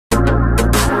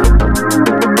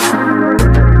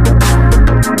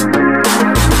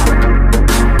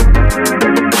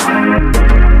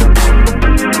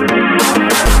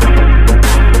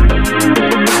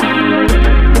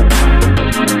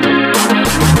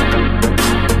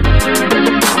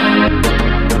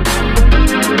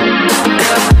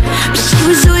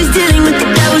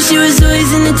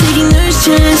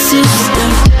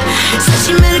chances. Said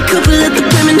she met a couple of the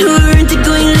women who were into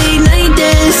going late night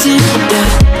dancing.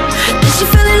 Then she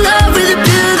fell in love with a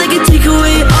pill that could take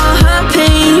away all her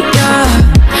pain.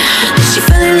 Then she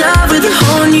fell in love with a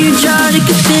whole new drug that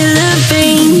could fill her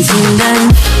veins. And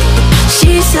then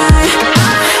she said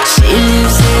she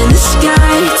lives in the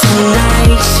sky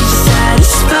tonight. She's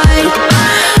satisfied,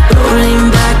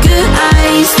 rolling back her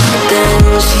eyes.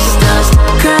 Then she starts to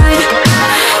cry.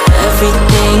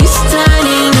 Everything is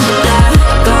turning to black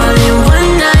all in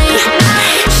one night.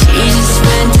 She just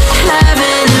went to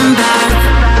heaven and back.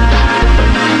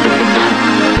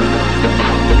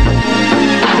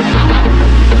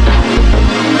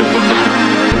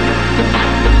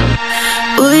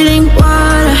 Boiling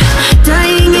water,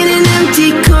 dying in an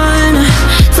empty corner,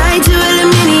 tied to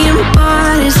aluminium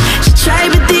borders. She tried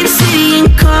but they city and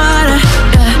caught her.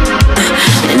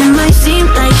 And it might seem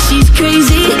like she's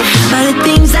crazy by the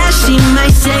things that she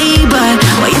might say, but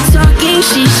while you're talking,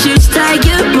 she shoots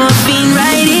tiger morphine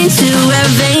right into her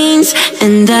veins.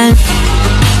 And then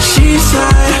she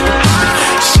said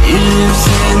she lives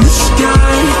in the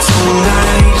sky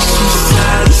tonight.